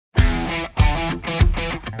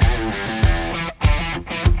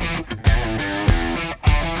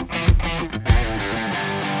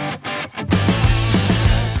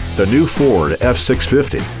The new Ford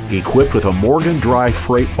F-650, equipped with a Morgan Dry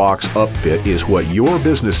Freight Box upfit, is what your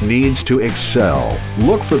business needs to excel.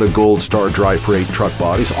 Look for the Gold Star Dry Freight truck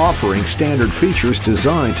bodies offering standard features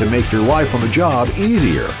designed to make your life on the job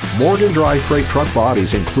easier. Morgan Dry Freight truck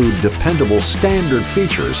bodies include dependable standard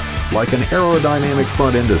features like an aerodynamic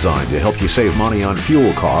front end design to help you save money on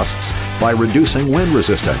fuel costs by reducing wind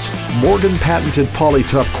resistance. Morgan patented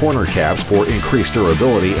poly-tough corner caps for increased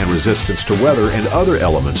durability and resistance to weather and other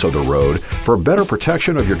elements of the road for better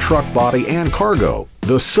protection of your truck body and cargo.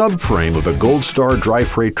 The subframe of the Gold Star Dry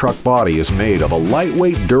Freight truck body is made of a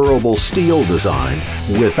lightweight, durable steel design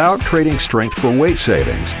without trading strength for weight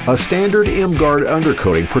savings. A standard M-Guard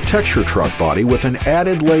undercoating protects your truck body with an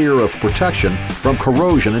added layer of protection from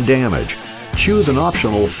corrosion and damage. Choose an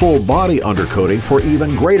optional full body undercoating for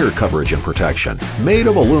even greater coverage and protection. Made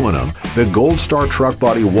of aluminum, the Gold Star truck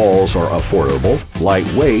body walls are affordable,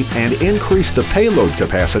 lightweight, and increase the payload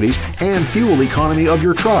capacities and fuel economy of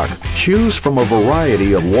your truck. Choose from a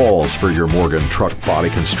variety of walls for your Morgan truck body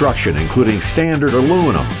construction, including standard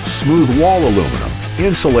aluminum, smooth wall aluminum,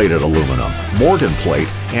 insulated aluminum, Morgan plate,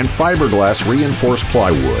 and fiberglass reinforced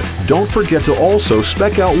plywood. Don't forget to also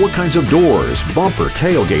spec out what kinds of doors, bumper,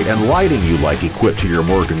 tailgate, and lighting you like equipped to your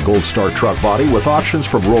Morgan Gold Star truck body with options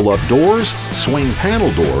from roll-up doors, swing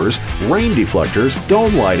panel doors, rain deflectors,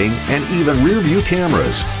 dome lighting, and even rear view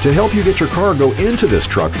cameras. To help you get your cargo into this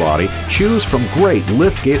truck body, choose from great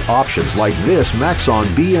liftgate options like this Maxon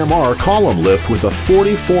BMR column lift with a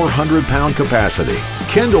 4,400-pound capacity.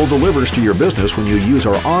 Kendall delivers to your business when you use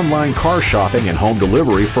our online car shopping and home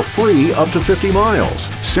delivery for free up to 50 miles.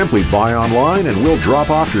 Simply buy online and we'll drop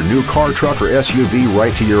off your new car, truck, or SUV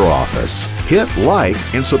right to your office. Hit like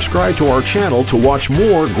and subscribe to our channel to watch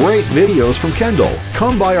more great videos from Kendall.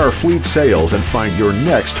 Come by our fleet sales and find your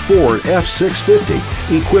next Ford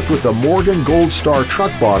F-650 equipped with a Morgan Gold Star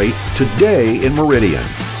truck body today in Meridian.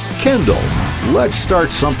 Kendall, let's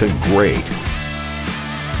start something great.